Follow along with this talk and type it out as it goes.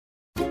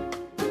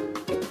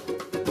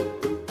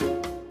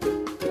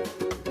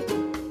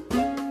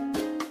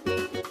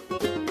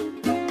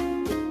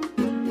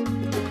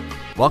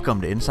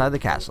Welcome to Inside the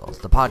Castles,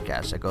 the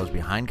podcast that goes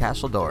behind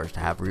castle doors to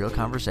have real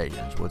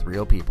conversations with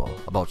real people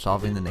about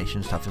solving the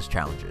nation's toughest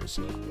challenges.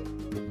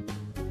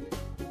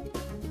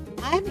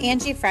 I'm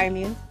Angie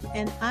Frymuth,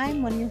 and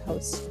I'm one of your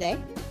hosts today.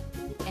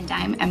 And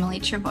I'm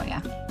Emily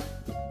Travoya.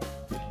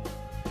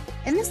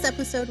 In this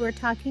episode, we're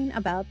talking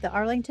about the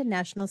Arlington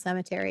National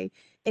Cemetery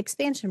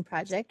Expansion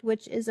Project,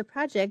 which is a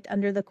project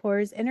under the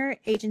Corps'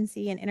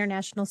 Interagency and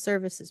International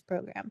Services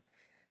Program.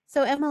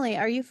 So, Emily,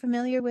 are you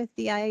familiar with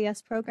the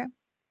IAS program?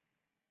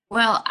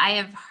 Well, I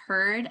have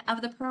heard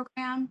of the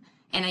program,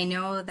 and I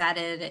know that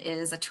it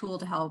is a tool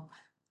to help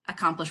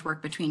accomplish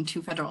work between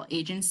two federal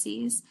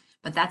agencies,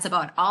 but that's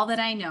about all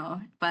that I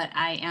know. But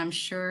I am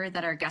sure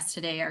that our guests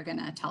today are going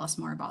to tell us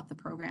more about the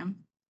program.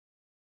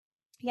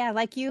 Yeah,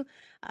 like you,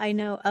 I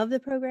know of the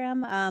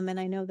program, and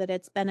I know that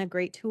it's been a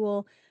great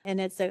tool,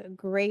 and it's a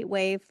great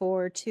way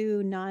for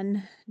two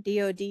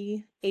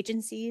non-DoD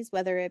agencies,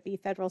 whether it be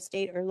federal,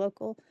 state, or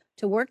local,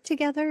 to work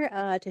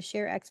together to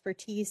share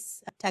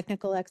expertise,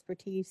 technical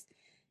expertise,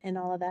 and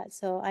all of that.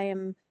 So I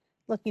am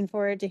looking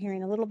forward to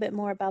hearing a little bit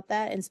more about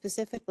that, and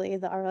specifically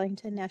the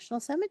Arlington National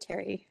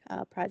Cemetery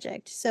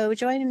project. So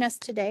joining us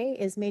today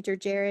is Major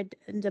Jared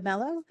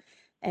Demello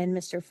and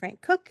Mr. Frank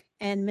Cook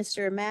and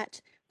Mr.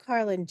 Matt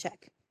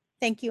Karlinchak.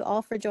 Thank you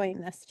all for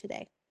joining us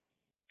today.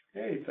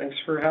 Hey, thanks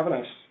for having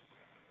us.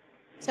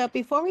 So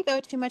before we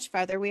go too much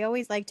farther, we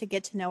always like to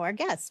get to know our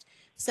guest.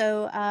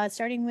 So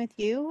starting with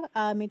you,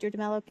 Major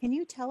Demello, can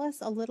you tell us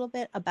a little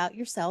bit about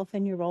yourself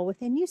and your role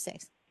within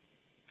USACE?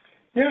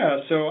 Yeah,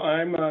 so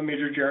I'm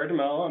Major Jared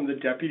Demello. I'm the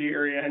Deputy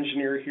Area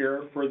Engineer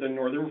here for the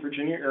Northern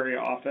Virginia Area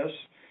Office,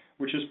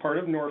 which is part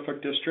of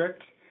Norfolk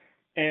District.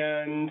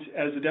 And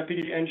as a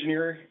Deputy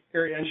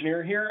Area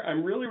Engineer here,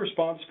 I'm really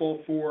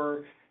responsible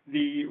for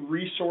the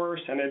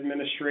resource and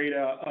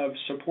administrator of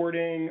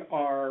supporting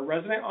our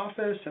resident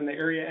office and the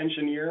area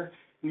engineer,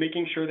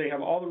 making sure they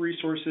have all the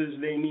resources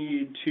they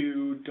need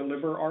to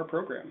deliver our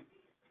program.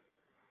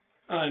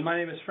 My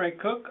name is Frank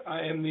Cook.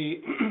 I am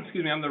the,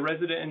 I'm the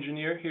resident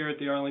engineer here at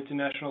the Arlington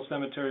National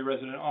Cemetery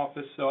Resident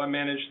Office. So I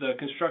manage the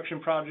construction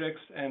projects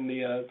and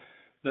the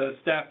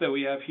staff that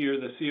we have here,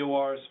 the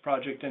CORs,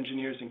 project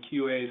engineers, and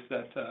QAs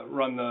that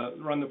run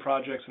the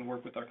projects and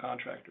work with our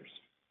contractors.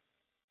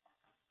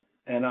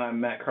 And I'm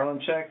Matt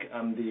Karlinchak.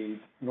 I'm the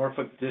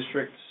Norfolk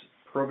District's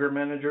program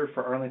manager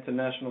for Arlington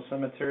National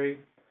Cemetery.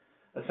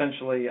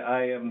 Essentially,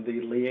 I am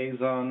the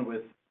liaison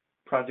with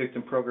project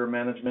and program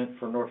management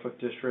for Norfolk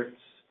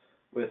Districts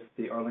with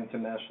the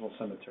Arlington National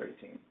Cemetery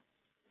team.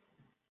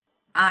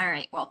 All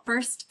right. Well,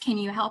 first, can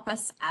you help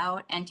us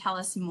out and tell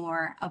us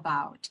more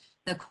about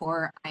the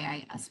Core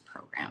IIS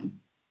program?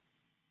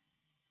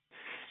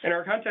 In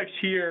our context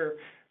here,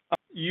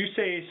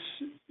 USACE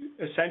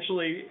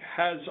essentially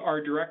has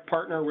our direct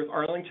partner with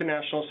Arlington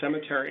National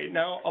Cemetery.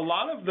 Now, a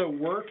lot of the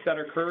work that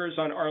occurs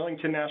on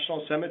Arlington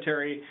National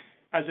Cemetery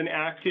as an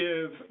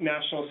active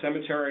national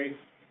cemetery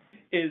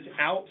is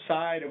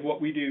outside of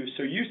what we do.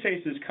 So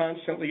USACE is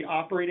constantly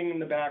operating in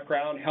the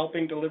background,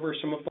 helping deliver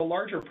some of the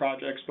larger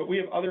projects, but we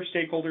have other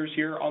stakeholders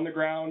here on the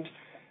ground,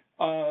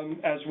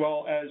 as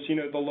well as,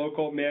 the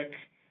local MIC,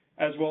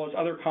 as well as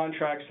other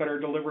contracts that are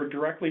delivered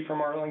directly from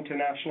Arlington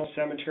National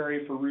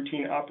Cemetery for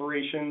routine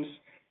operations,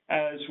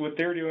 as what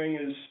they're doing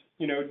is,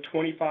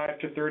 25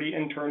 to 30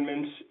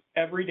 internments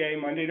every day,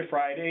 Monday to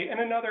Friday, and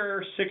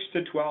another 6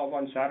 to 12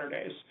 on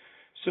Saturdays.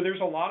 So there's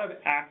a lot of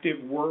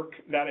active work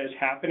that is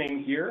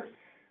happening here.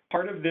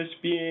 Part of this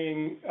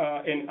being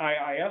an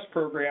IIS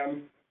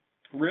program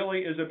really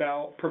is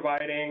about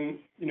providing,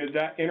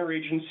 that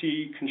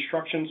interagency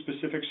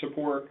construction-specific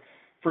support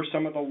for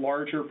some of the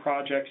larger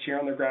projects here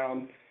on the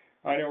ground.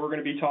 I know we're going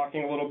to be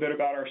talking a little bit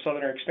about our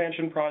Southern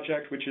Expansion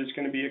Project, which is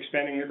going to be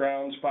expanding the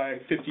grounds by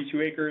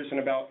 52 acres and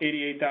about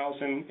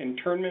 88,000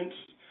 internments.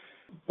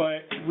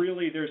 But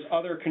really, there's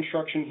other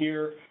construction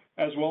here,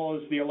 as well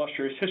as the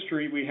illustrious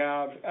history we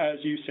have as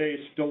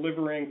USACE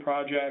delivering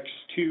projects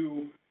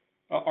to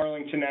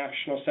Arlington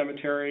National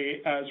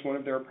Cemetery as one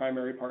of their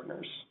primary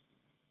partners.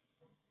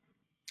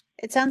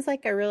 It sounds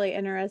like a really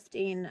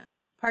interesting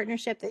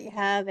partnership that you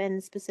have,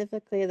 and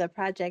specifically the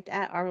project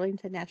at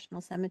Arlington National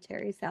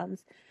Cemetery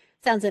sounds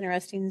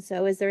interesting.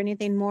 So is there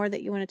anything more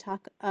that you want to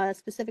talk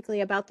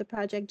specifically about the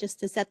project, just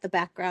to set the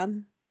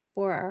background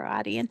for our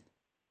audience?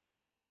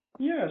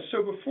 Yeah,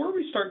 so before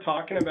we start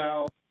talking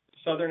about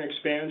Southern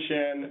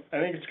Expansion, I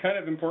think it's kind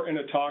of important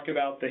to talk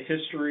about the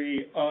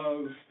history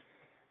of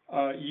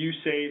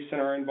USACE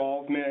and our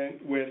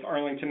involvement with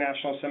Arlington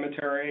National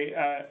Cemetery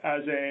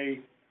as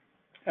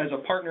a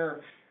partner,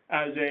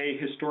 as a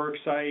historic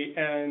site.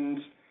 And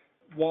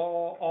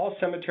while all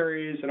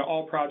cemeteries and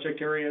all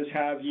project areas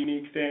have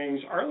unique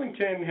things,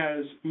 Arlington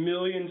has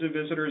millions of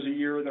visitors a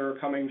year that are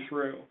coming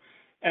through.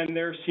 And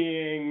they're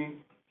seeing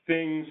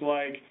things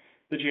like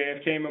the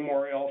JFK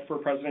Memorial for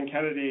President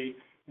Kennedy,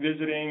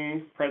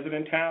 visiting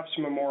President Taft's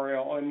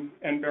memorial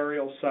and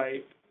burial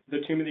site,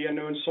 the Tomb of the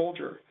Unknown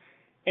Soldier.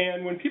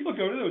 And when people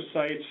go to those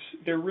sites,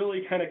 they're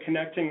really kind of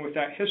connecting with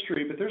that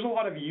history, but there's a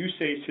lot of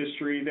USACE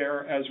history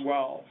there as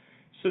well.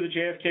 So the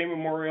JFK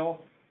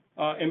Memorial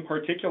in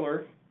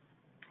particular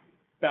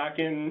back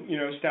in,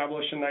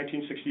 established in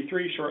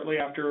 1963, shortly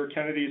after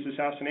Kennedy's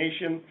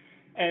assassination.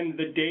 And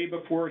the day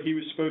before he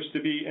was supposed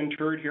to be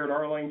interred here at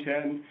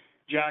Arlington,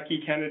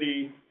 Jackie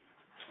Kennedy,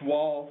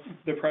 while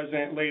the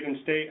president laid in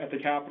state at the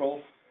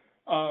Capitol,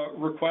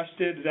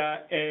 requested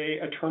that a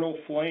eternal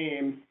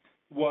flame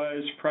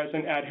was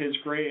present at his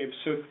grave.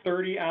 So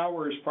 30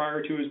 hours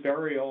prior to his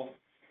burial,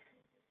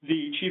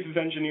 the chief of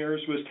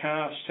engineers was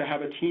tasked to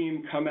have a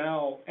team come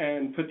out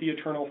and put the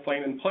eternal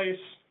flame in place.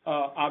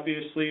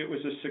 Obviously, it was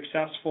a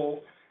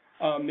successful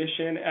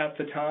mission at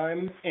the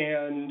time,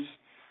 and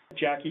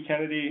Jackie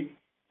Kennedy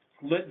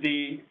lit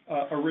the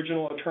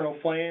original eternal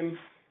flame,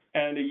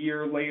 and a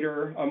year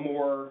later, a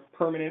more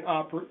permanent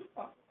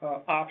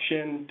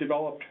option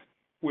developed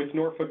with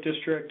Norfolk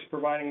District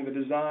providing the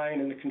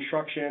design and the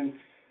construction,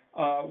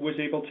 was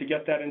able to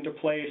get that into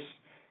place.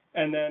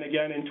 And then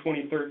again in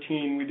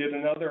 2013, we did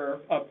another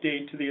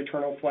update to the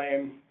eternal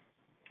flame.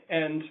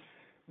 And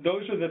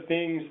those are the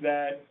things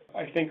that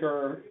I think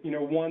are,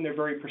 one, they're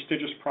very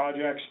prestigious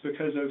projects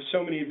because of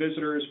so many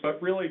visitors,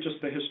 but really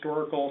just the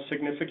historical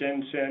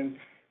significance in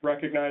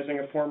recognizing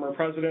a former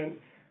president,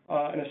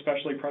 and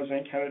especially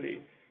President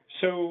Kennedy.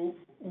 So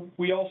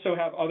we also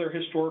have other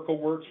historical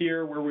work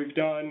here where we've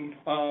done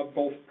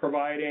both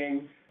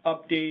providing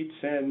updates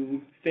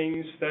and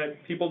things that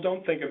people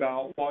don't think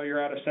about while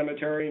you're at a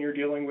cemetery and you're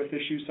dealing with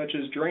issues such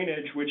as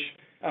drainage, which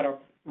at a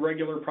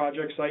regular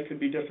project site could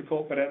be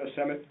difficult, but at a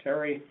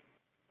cemetery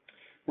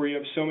where you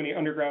have so many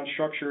underground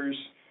structures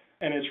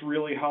and it's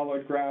really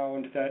hollowed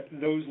ground, that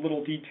those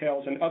little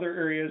details in other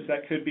areas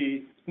that could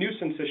be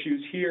nuisance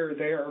issues here,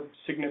 they are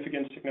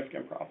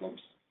significant problems.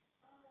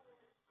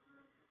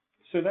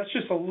 So that's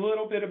just a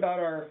little bit about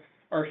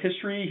our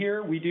history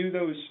here. We do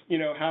those,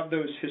 have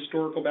those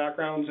historical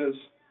backgrounds as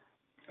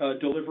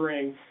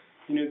delivering,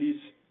 these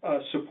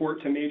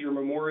support to major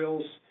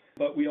memorials,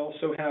 but we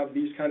also have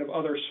these kind of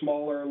other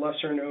smaller,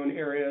 lesser known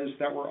areas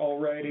that we're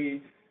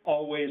already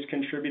always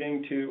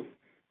contributing to.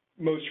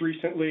 Most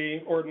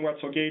recently, Orden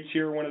Wetzel Gates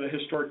here, one of the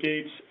historic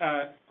gates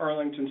at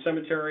Arlington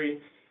Cemetery,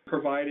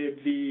 provided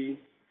we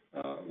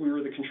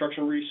were the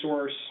construction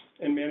resource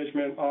and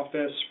management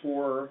office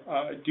for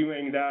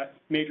doing that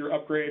major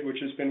upgrade, which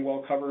has been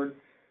well covered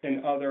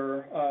in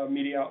other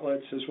media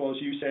outlets as well as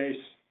USACE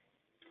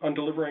on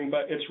delivering.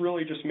 But it's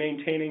really just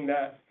maintaining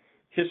that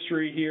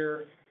history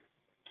here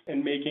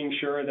and making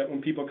sure that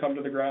when people come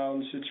to the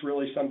grounds, it's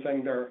really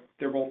something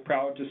they're both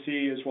proud to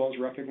see, as well as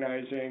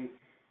recognizing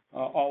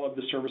all of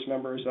the service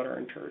members that are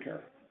interred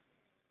here.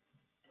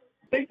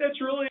 I think that's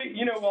really,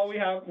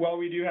 while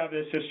we do have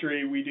this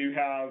history, we do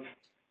have,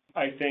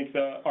 I think,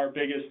 our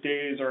biggest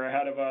days are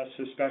ahead of us,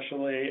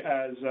 especially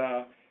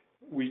as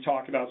we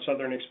talk about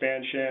southern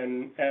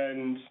expansion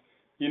and,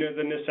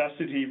 the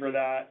necessity for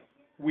that.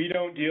 We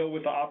don't deal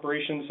with the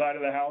operations side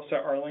of the house at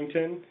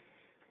Arlington,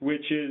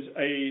 which is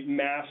a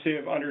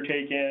massive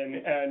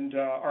undertaking, and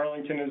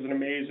Arlington is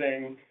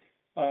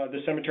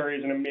the cemetery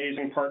is an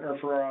amazing partner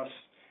for us.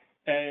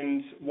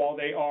 And while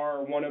they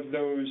are one of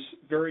those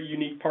very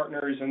unique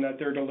partners in that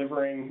they're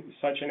delivering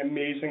such an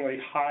amazingly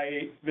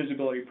high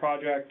visibility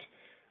project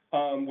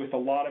with a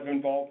lot of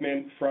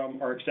involvement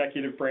from our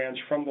executive branch,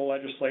 from the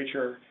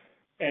legislature,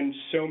 and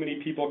so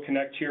many people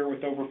connect here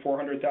with over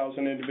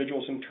 400,000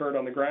 individuals interred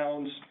on the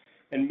grounds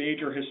and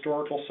major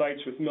historical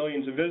sites with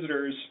millions of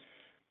visitors,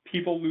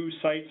 people lose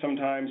sight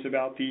sometimes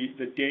about the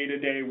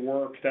day-to-day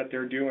work that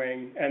they're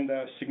doing and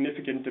the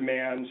significant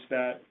demands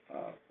that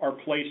are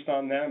placed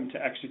on them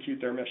to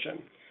execute their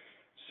mission.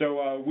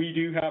 So we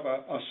do have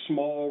a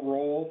small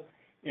role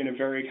in a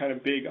very kind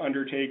of big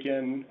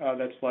undertaking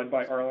that's led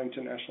by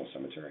Arlington National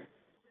Cemetery.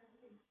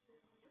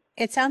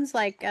 It sounds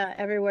like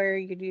everywhere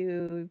you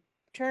do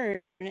turn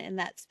in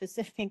that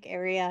specific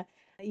area,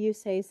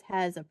 USACE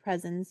has a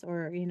presence,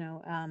 or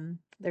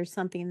there's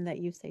something that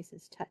USACE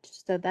has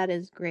touched. So that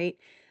is great.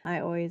 I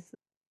always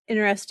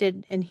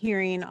interested in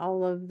hearing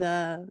all of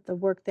the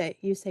work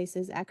that USACE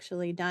has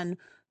actually done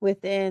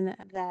within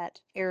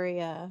that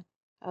area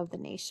of the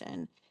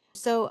nation.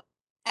 So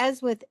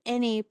as with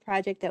any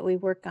project that we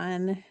work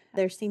on,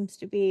 there seems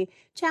to be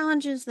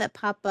challenges that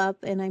pop up,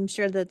 and I'm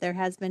sure that there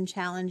has been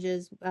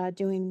challenges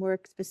doing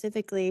work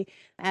specifically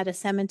at a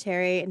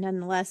cemetery,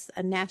 nonetheless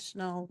a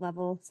national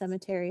level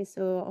cemetery.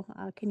 So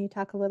can you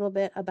talk a little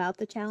bit about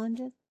the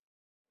challenges?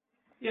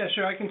 Yeah,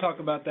 sure. I can talk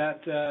about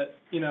that.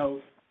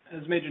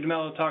 As Major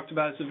Demello talked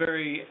about, it's a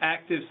very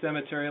active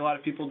cemetery. A lot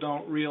of people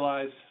don't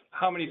realize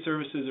how many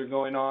services are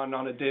going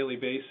on a daily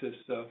basis.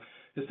 So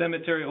the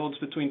cemetery holds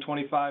between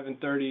 25 and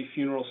 30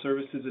 funeral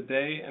services a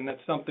day, and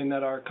that's something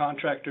that our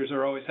contractors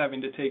are always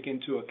having to take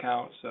into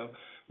account. So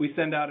we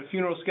send out a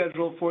funeral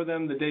schedule for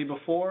them the day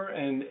before,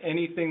 and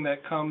anything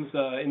that comes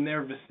in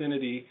their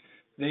vicinity,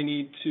 they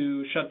need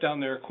to shut down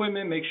their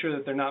equipment, make sure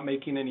that they're not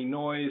making any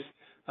noise.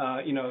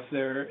 If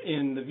they're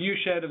in the view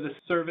shed of the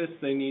service,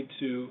 they need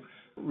to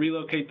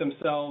relocate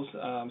themselves.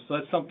 So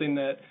that's something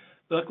that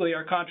luckily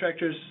our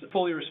contractors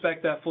fully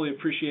respect, that fully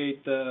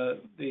appreciate the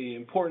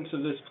importance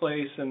of this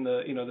place and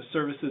the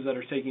services that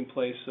are taking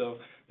place. So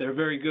they're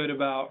very good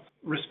about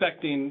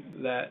respecting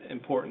that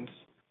importance.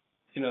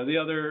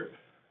 The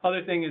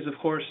other thing is, of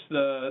course,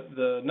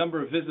 the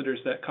number of visitors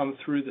that come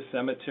through the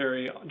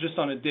cemetery just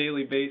on a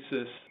daily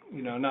basis,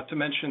 not to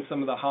mention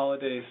some of the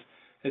holidays,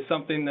 is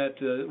something that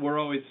we're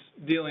always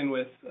dealing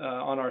with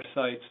on our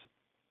sites.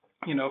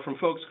 From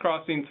folks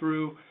crossing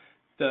through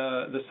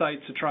the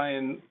site to try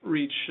and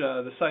reach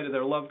the site of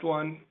their loved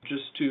one,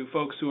 just to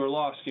folks who are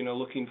lost,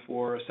 looking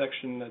for a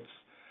section that's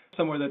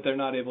somewhere that they're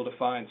not able to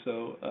find.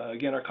 So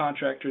again, our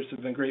contractors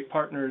have been great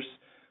partners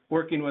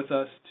working with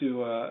us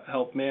to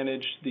help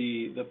manage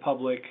the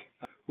public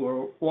who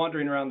are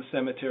wandering around the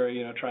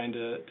cemetery, trying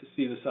to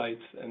see the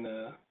sites and,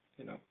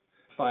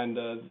 find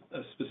a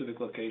specific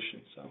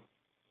location. So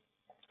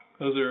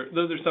those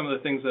are some of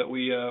the things that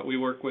we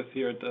work with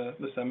here at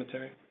the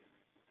cemetery.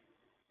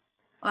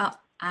 Well,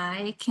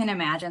 I can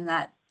imagine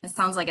that it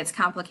sounds like it's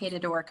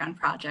complicated to work on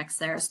projects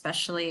there,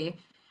 especially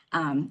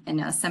in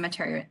a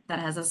cemetery that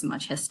has as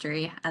much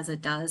history as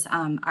it does.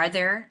 Are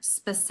there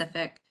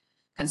specific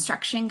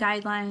construction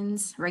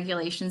guidelines,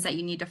 regulations that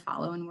you need to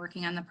follow in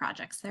working on the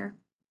projects there?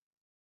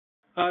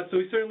 So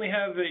we certainly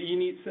have a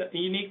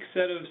unique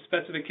set of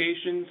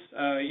specifications.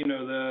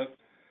 The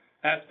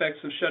aspects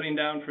of shutting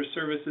down for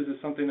services is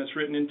something that's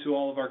written into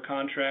all of our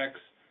contracts.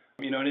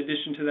 In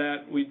addition to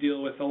that, we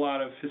deal with a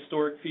lot of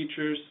historic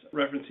features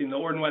referencing the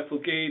Orden-Wetzel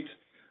Gate.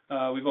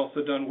 We've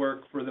also done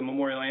work for the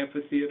Memorial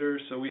Amphitheater,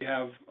 so we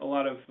have a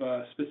lot of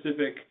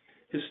specific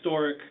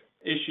historic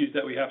issues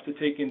that we have to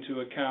take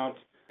into account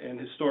and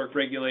historic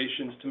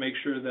regulations to make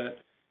sure that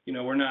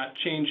we're not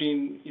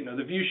changing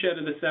the view shed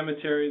of the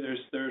cemetery.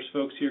 There's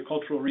folks here,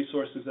 cultural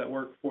resources that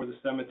work for the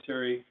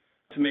cemetery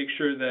to make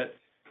sure that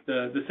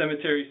the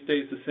cemetery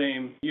stays the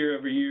same year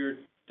over year,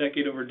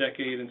 decade over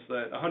decade, and so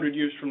that 100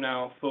 years from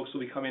now, folks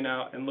will be coming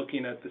out and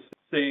looking at the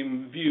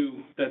same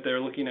view that they're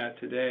looking at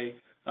today,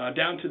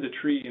 down to the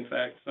tree. In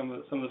fact, some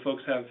of the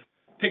folks have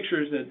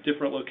pictures at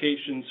different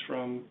locations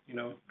from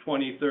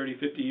 20, 30,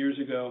 50 years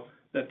ago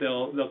that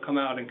they'll come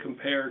out and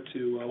compare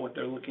to what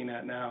they're looking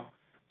at now.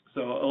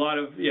 So a lot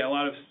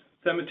of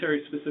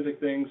cemetery specific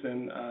things,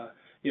 and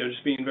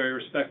just being very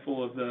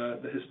respectful of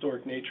the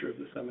historic nature of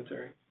the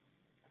cemetery.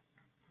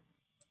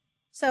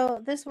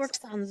 So this work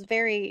sounds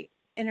very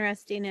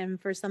interesting, and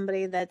for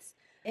somebody that's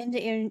into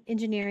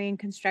engineering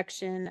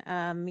construction,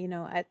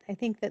 I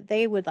think that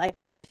they would like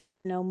to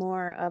know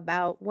more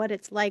about what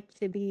it's like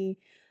to be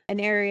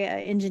an area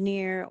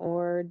engineer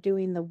or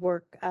doing the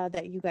work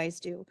that you guys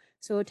do.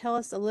 So tell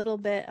us a little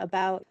bit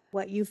about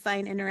what you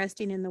find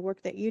interesting in the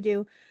work that you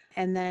do,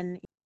 and then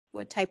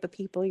what type of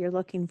people you're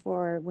looking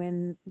for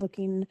when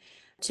looking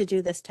to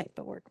do this type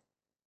of work.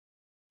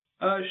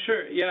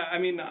 Sure. Yeah.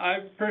 I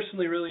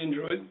personally really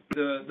enjoyed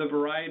the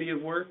variety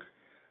of work.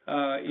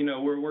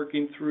 We're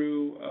working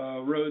through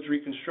a roads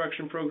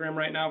reconstruction program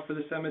right now for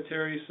the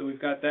cemetery, so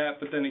we've got that.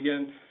 But then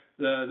again,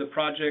 the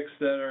projects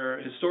that are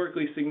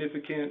historically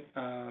significant,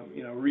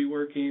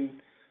 reworking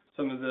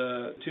some of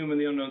the Tomb of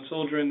the Unknown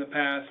Soldier in the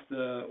past,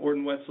 the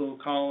Orden-Wetzel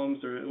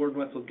columns or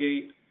Orden-Wetzel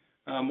Gate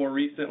more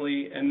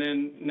recently, and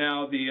then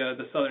now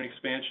the Southern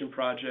Expansion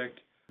Project.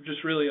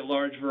 Just really a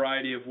large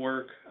variety of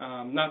work,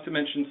 not to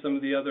mention some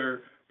of the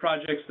other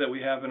projects that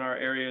we have in our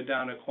area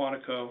down at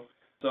Quantico.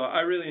 So I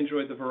really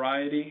enjoyed the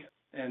variety,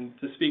 and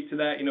to speak to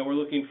that, we're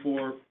looking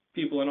for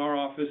people in our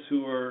office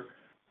who are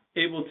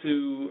able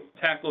to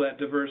tackle that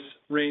diverse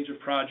range of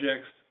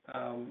projects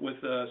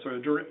with a sort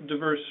of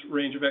diverse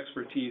range of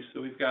expertise.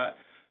 So we've got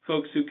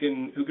folks who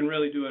can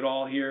really do it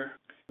all here.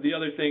 The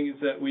other thing is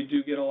that we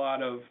do get a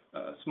lot of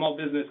small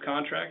business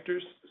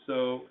contractors.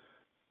 So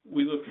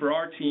we look for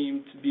our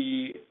team to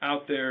be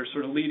out there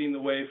sort of leading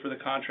the way for the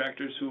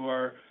contractors who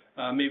are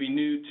maybe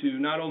new to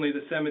not only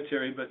the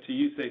cemetery but to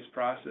USAID's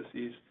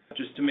processes,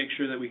 just to make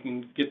sure that we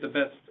can get the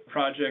best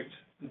project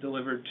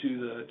delivered to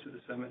the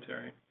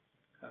cemetery.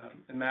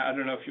 And Matt, I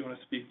don't know if you want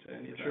to speak to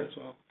any of that as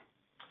well.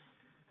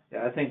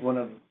 Yeah, I think one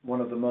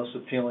of the most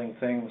appealing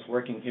things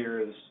working here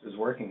is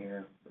working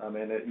here.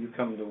 You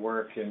come to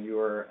work and you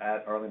are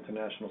at Arlington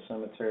National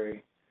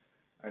Cemetery.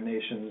 Our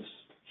nation's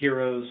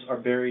heroes are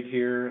buried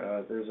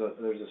here. There's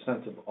a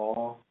sense of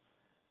awe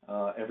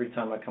every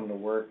time I come to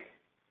work.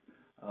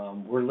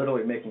 We're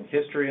literally making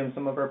history in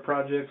some of our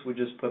projects. We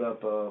just put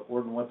up a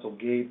Orden-Wetzel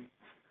Gate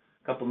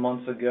a couple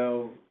months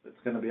ago.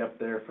 It's going to be up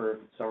there for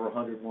several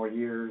hundred more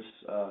years.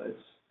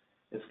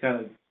 It's kind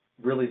of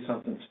really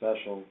something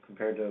special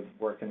compared to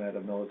working at a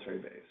military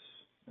base.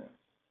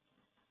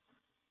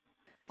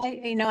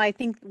 Yeah. I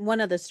think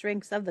one of the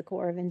strengths of the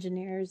Corps of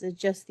Engineers is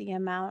just the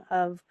amount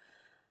of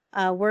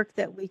work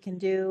that we can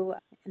do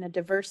in a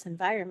diverse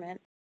environment.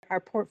 Our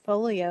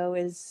portfolio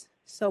is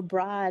so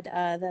broad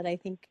that I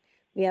think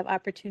we have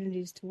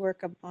opportunities to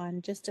work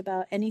on just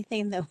about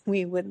anything that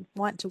we would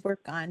want to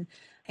work on.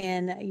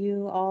 And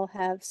you all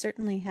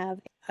certainly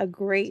have a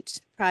great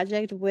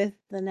project with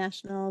the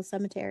National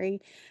Cemetery.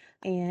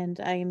 And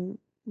I'm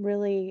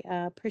really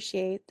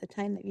appreciate the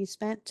time that you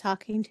spent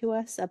talking to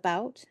us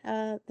about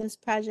this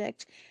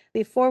project.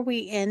 Before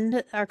we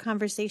end our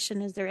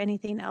conversation, is there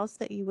anything else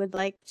that you would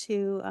like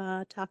to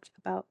talk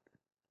about?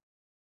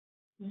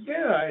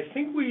 Yeah, I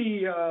think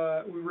we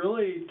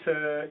really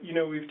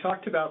we've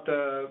talked about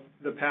the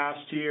past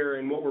year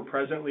and what we're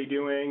presently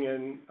doing,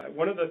 and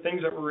one of the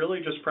things that we're really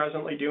just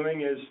presently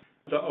doing is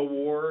the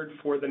award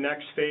for the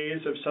next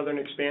phase of Southern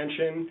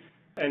expansion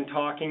and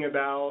talking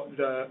about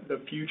the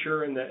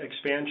future and the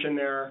expansion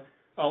there.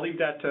 I'll leave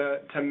that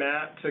to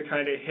Matt to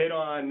kind of hit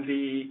on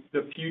the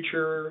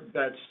future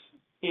that's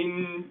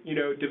in,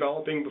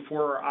 developing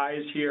before our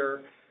eyes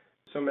here.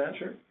 So Matt,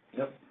 sure.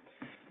 Yep.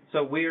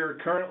 So we are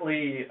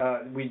currently,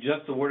 we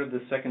just awarded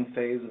the second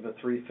phase of a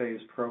 3-phase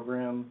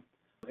program.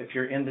 If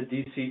you're in the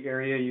DC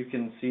area, you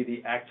can see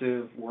the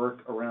active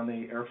work around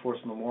the Air Force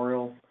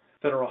Memorial.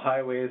 Federal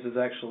Highways is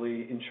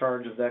actually in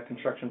charge of that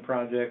construction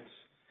project.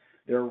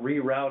 They're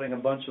rerouting a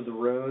bunch of the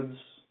roads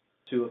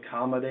to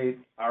accommodate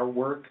our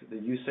work, the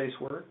USACE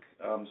work.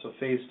 So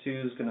phase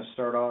 2 is going to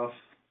start off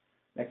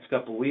next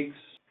couple weeks.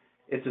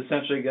 It's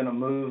essentially going to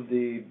move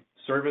the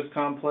service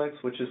complex,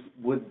 which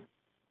would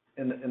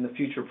in the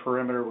future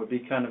perimeter would be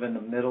kind of in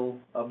the middle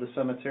of the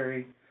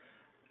cemetery,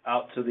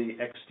 out to the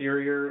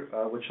exterior,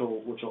 which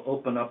will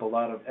open up a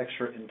lot of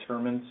extra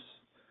interments.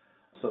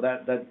 So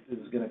that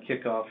is going to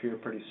kick off here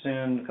pretty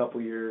soon, a couple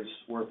years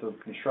worth of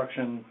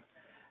construction.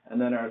 And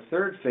then our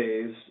third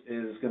phase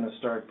is going to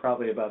start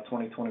probably about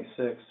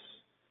 2026.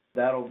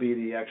 That'll be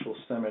the actual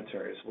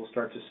cemeteries. We'll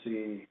start to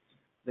see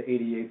the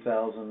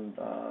 88,000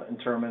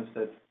 interments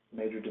that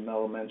Major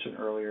Demello mentioned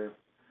earlier.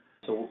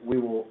 So we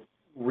will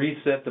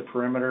reset the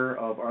perimeter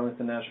of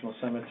Arlington National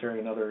Cemetery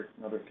another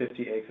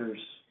 50 acres,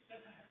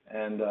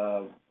 and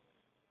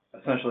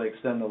essentially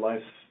extend the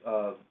life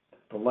of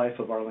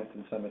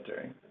Arlington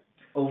Cemetery.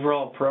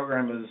 Overall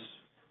program is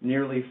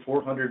nearly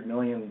 $400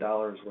 million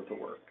worth of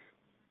work.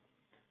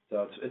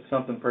 So it's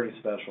something pretty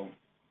special.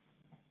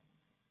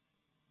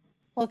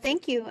 Well,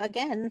 thank you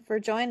again for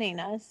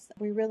joining us.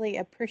 We really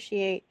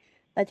appreciate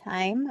the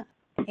time,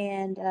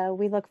 and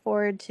we look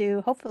forward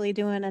to hopefully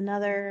doing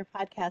another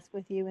podcast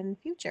with you in the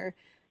future.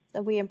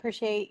 So we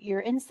appreciate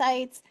your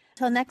insights.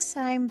 Till next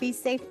time, be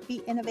safe,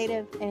 be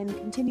innovative, and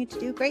continue to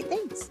do great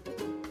things.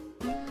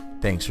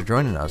 Thanks for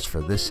joining us for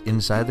this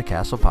Inside the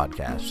Castle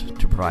podcast.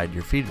 To provide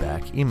your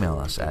feedback, email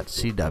us at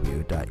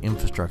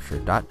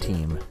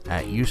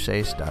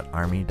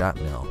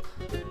cw.infrastructure.team@usace.army.mil.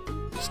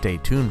 Stay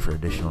tuned for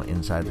additional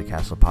Inside the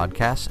Castle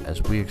podcasts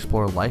as we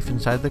explore life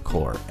inside the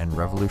Corps and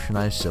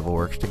revolutionize civil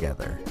works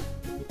together.